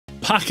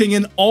packing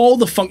in all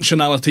the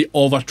functionality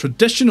of a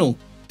traditional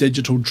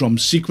digital drum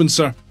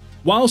sequencer,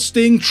 while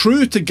staying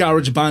true to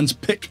GarageBand's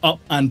pick up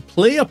and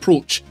play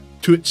approach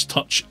to its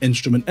touch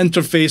instrument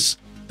interface.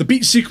 The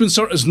beat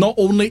sequencer is not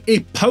only a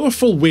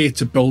powerful way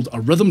to build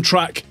a rhythm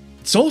track,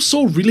 it's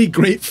also really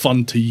great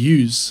fun to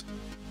use.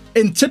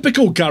 In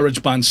typical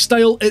GarageBand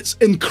style, it's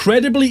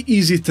incredibly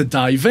easy to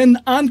dive in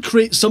and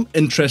create some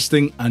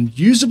interesting and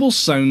usable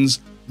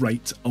sounds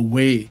right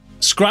away.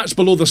 Scratch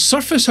below the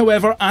surface,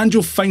 however, and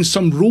you'll find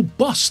some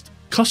robust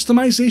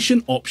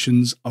customization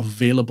options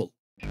available.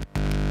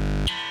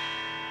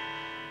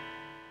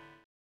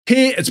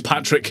 Hey, it's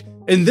Patrick.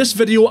 In this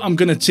video, I'm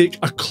going to take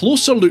a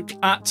closer look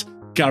at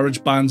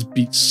GarageBand's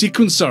beat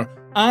sequencer,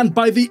 and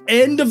by the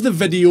end of the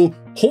video,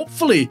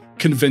 hopefully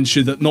convince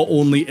you that not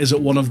only is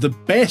it one of the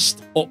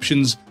best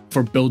options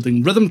for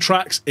building rhythm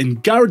tracks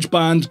in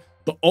GarageBand,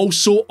 but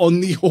also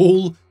on the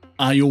whole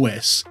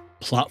iOS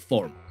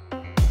platform.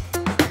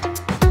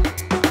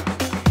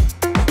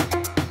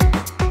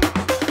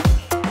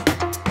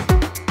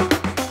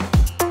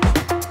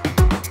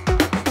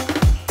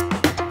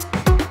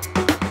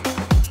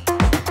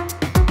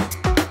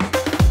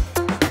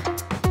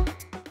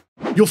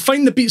 You'll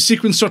find the beat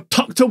sequencer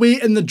tucked away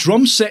in the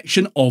drum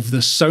section of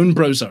the sound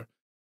browser.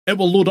 It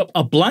will load up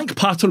a blank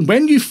pattern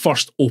when you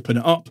first open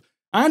it up,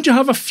 and you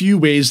have a few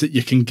ways that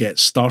you can get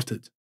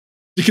started.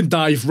 You can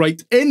dive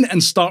right in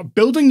and start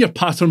building your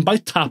pattern by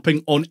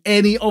tapping on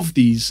any of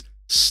these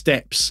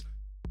steps.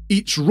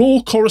 Each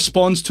row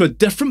corresponds to a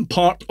different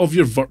part of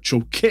your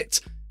virtual kit,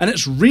 and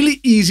it's really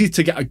easy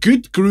to get a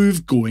good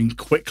groove going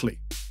quickly.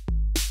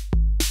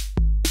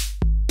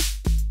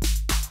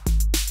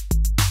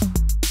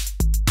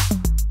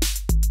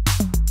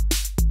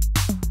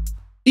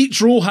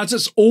 Each row has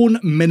its own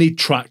mini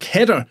track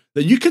header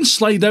that you can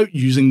slide out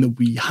using the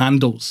Wii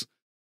handles.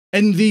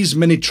 In these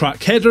mini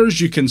track headers,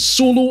 you can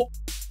solo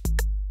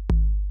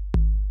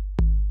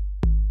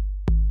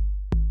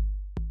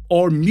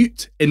or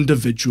mute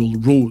individual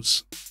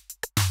rows.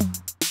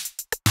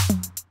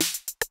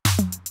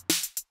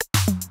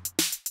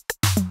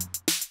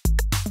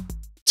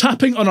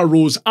 Tapping on a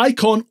row's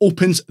icon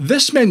opens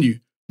this menu,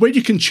 where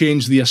you can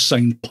change the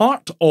assigned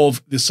part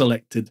of the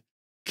selected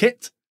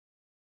kit.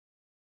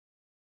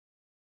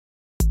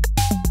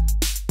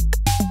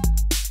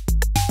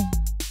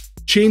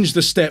 Change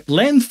the step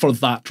length for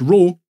that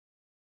row,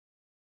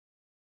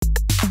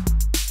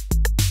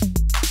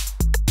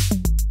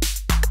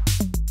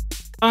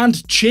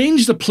 and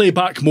change the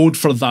playback mode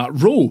for that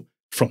row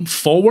from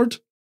forward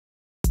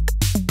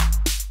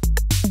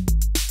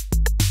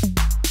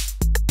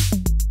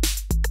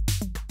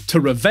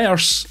to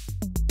reverse,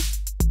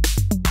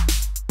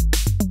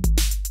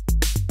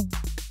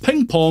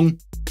 ping pong,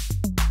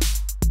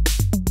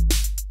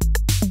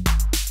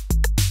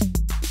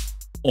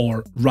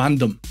 or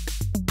random.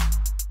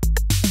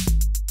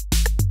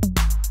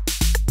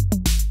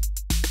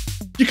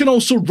 You can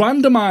also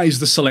randomize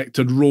the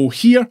selected row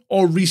here,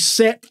 or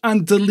reset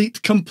and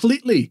delete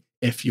completely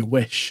if you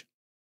wish.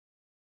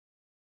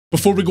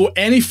 Before we go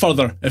any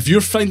further, if you're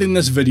finding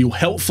this video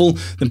helpful,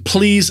 then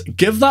please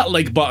give that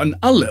like button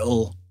a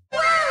little.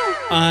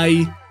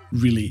 I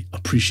really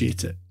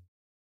appreciate it.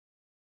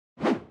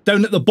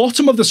 Down at the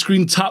bottom of the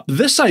screen, tap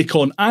this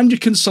icon and you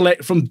can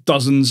select from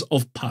dozens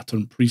of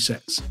pattern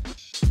presets.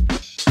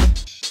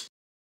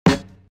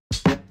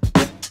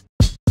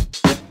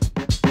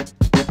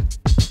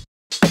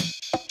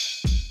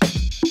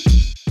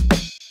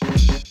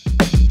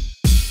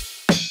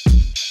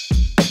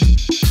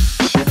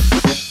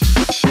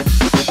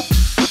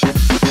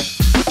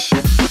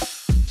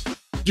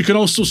 You can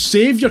also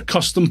save your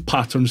custom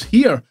patterns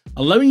here,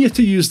 allowing you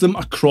to use them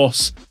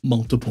across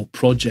multiple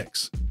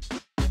projects.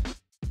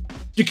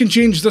 You can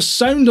change the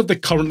sound of the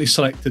currently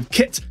selected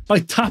kit by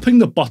tapping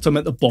the button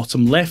at the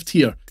bottom left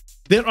here.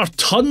 There are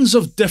tons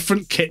of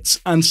different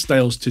kits and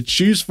styles to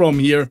choose from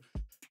here,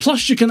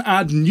 plus you can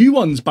add new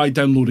ones by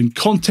downloading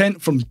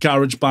content from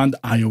GarageBand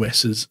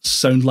iOS's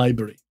sound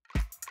library.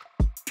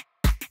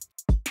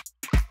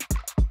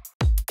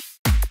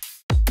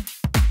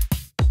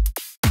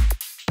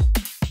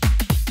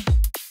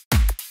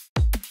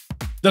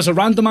 There's a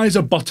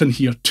randomizer button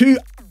here too.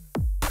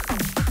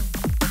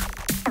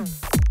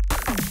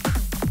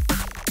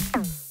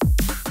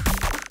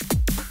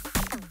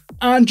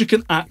 And you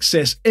can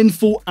access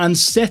info and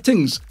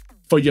settings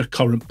for your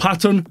current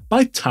pattern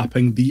by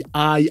tapping the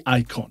eye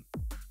icon.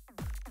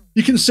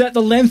 You can set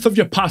the length of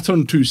your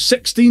pattern to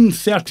 16,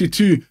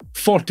 32,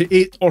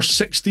 48 or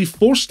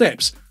 64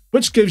 steps,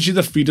 which gives you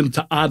the freedom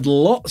to add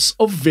lots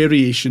of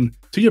variation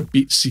to your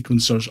beat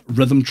sequencer's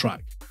rhythm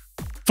track.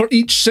 For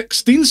each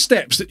 16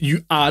 steps that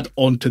you add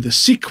onto the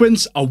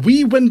sequence, a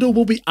wee window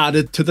will be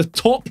added to the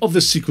top of the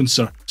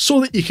sequencer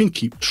so that you can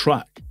keep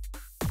track.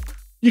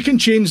 You can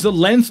change the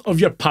length of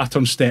your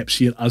pattern steps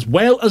here, as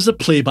well as the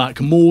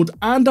playback mode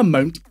and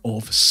amount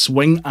of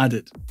swing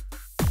added.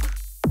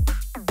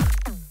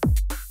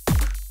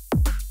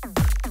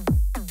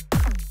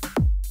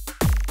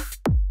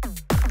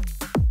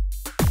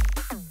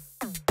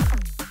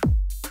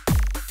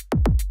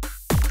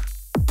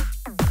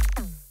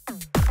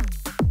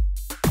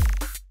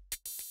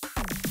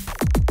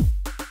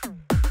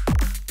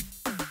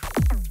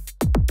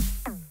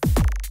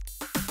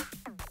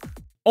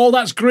 All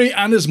that's great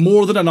and is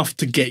more than enough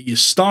to get you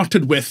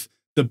started with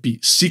the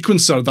beat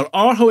sequencer. There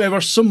are,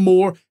 however, some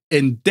more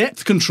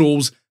in-depth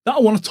controls that I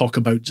want to talk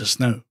about just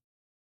now.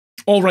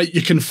 Alright,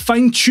 you can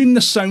fine-tune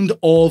the sound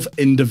of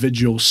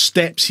individual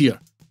steps here.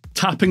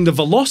 Tapping the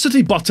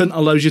velocity button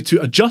allows you to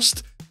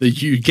adjust the,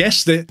 you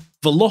guessed it,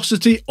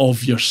 velocity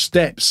of your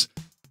steps.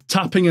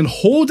 Tapping and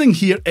holding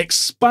here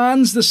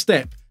expands the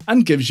step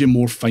and gives you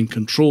more fine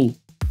control.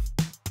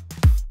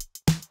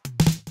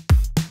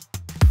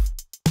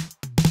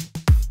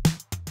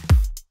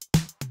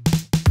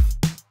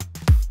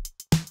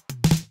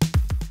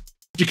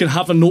 You can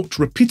have a note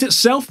repeat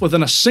itself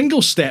within a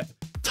single step,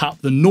 tap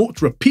the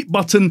note repeat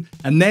button,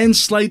 and then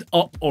slide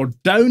up or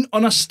down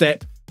on a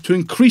step to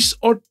increase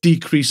or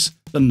decrease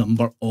the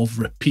number of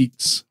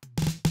repeats.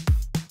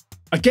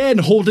 Again,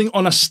 holding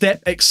on a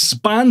step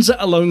expands it,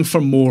 allowing for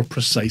more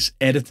precise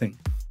editing.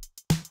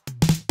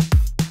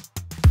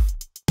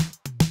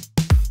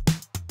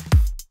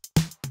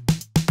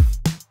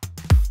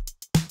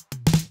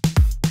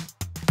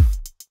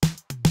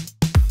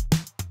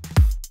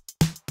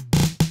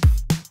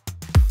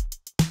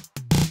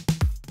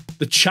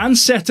 The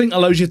chance setting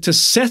allows you to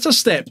set a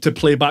step to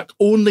play back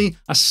only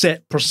a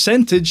set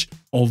percentage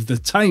of the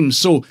time.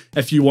 So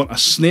if you want a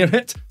snare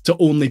hit to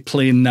only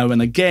play now and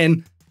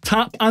again,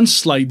 tap and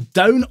slide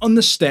down on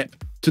the step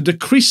to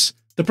decrease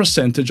the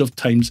percentage of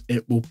times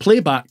it will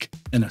play back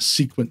in a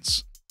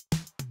sequence.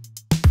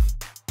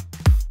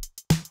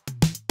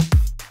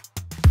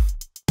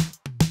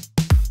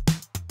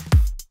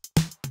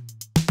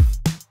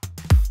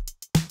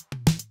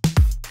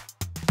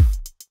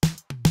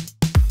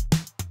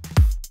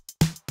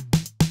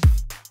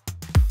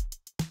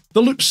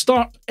 The loop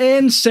start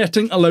end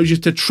setting allows you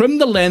to trim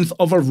the length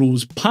of a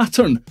rose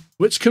pattern,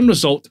 which can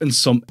result in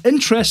some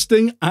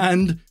interesting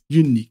and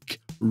unique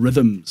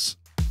rhythms.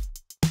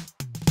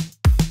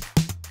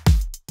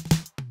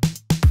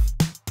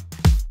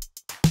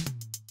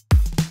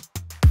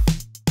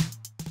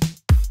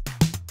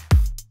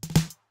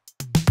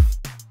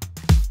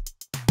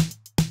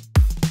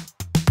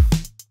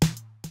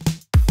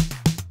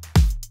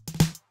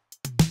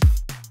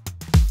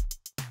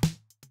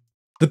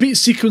 The beat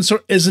sequencer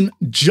isn't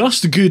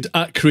just good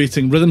at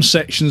creating rhythm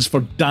sections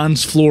for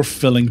dance floor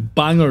filling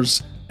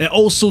bangers, it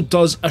also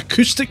does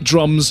acoustic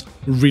drums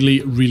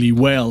really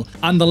well,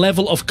 and the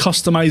level of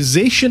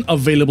customization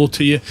available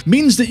to you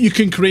means that you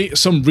can create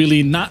some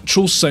really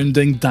natural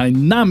sounding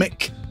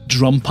dynamic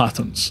drum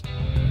patterns.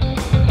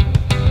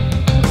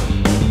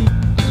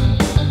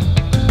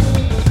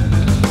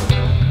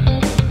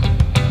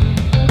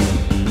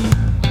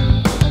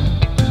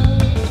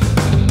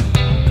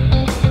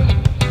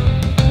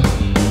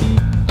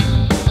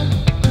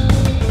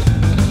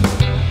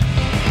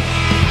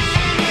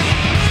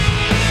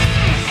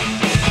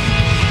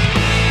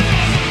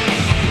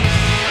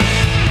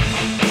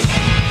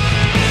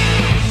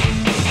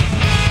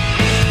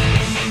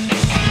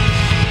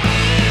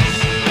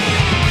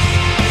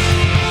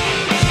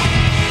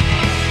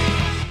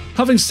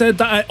 Having said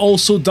that, it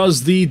also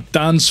does the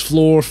dance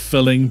floor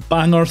filling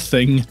banger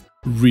thing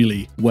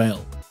really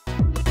well.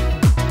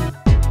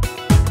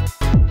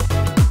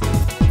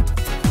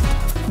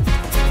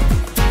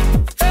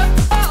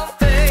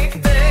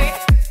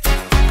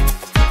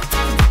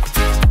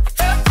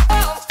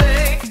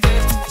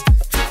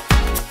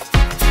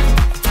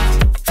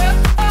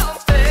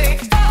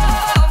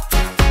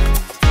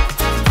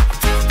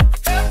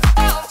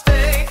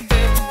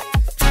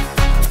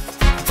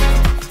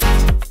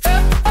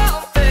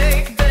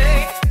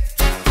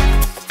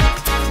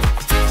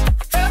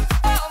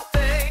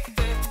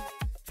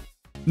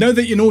 Now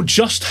that you know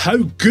just how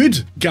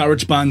good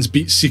GarageBand's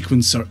beat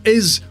sequencer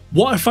is,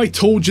 what if I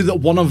told you that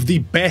one of the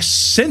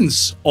best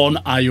synths on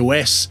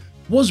iOS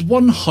was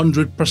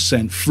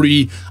 100%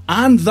 free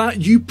and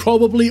that you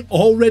probably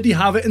already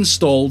have it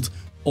installed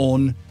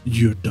on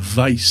your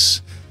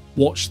device?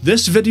 Watch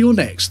this video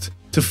next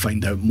to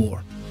find out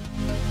more.